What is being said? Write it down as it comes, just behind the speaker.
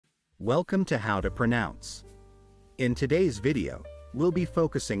Welcome to How to Pronounce. In today's video, we'll be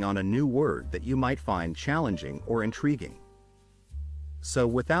focusing on a new word that you might find challenging or intriguing. So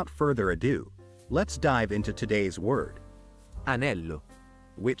without further ado, let's dive into today's word, Anello.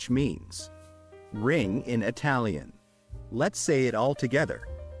 which means ring in Italian. Let's say it all together.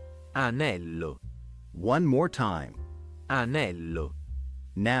 Anello. One more time. Anello.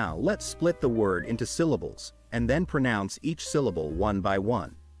 Now let's split the word into syllables and then pronounce each syllable one by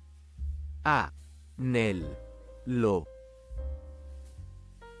one. Anello.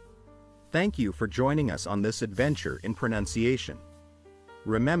 Thank you for joining us on this adventure in pronunciation.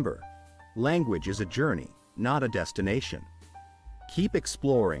 Remember, language is a journey, not a destination. Keep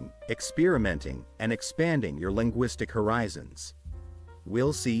exploring, experimenting, and expanding your linguistic horizons.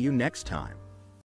 We'll see you next time.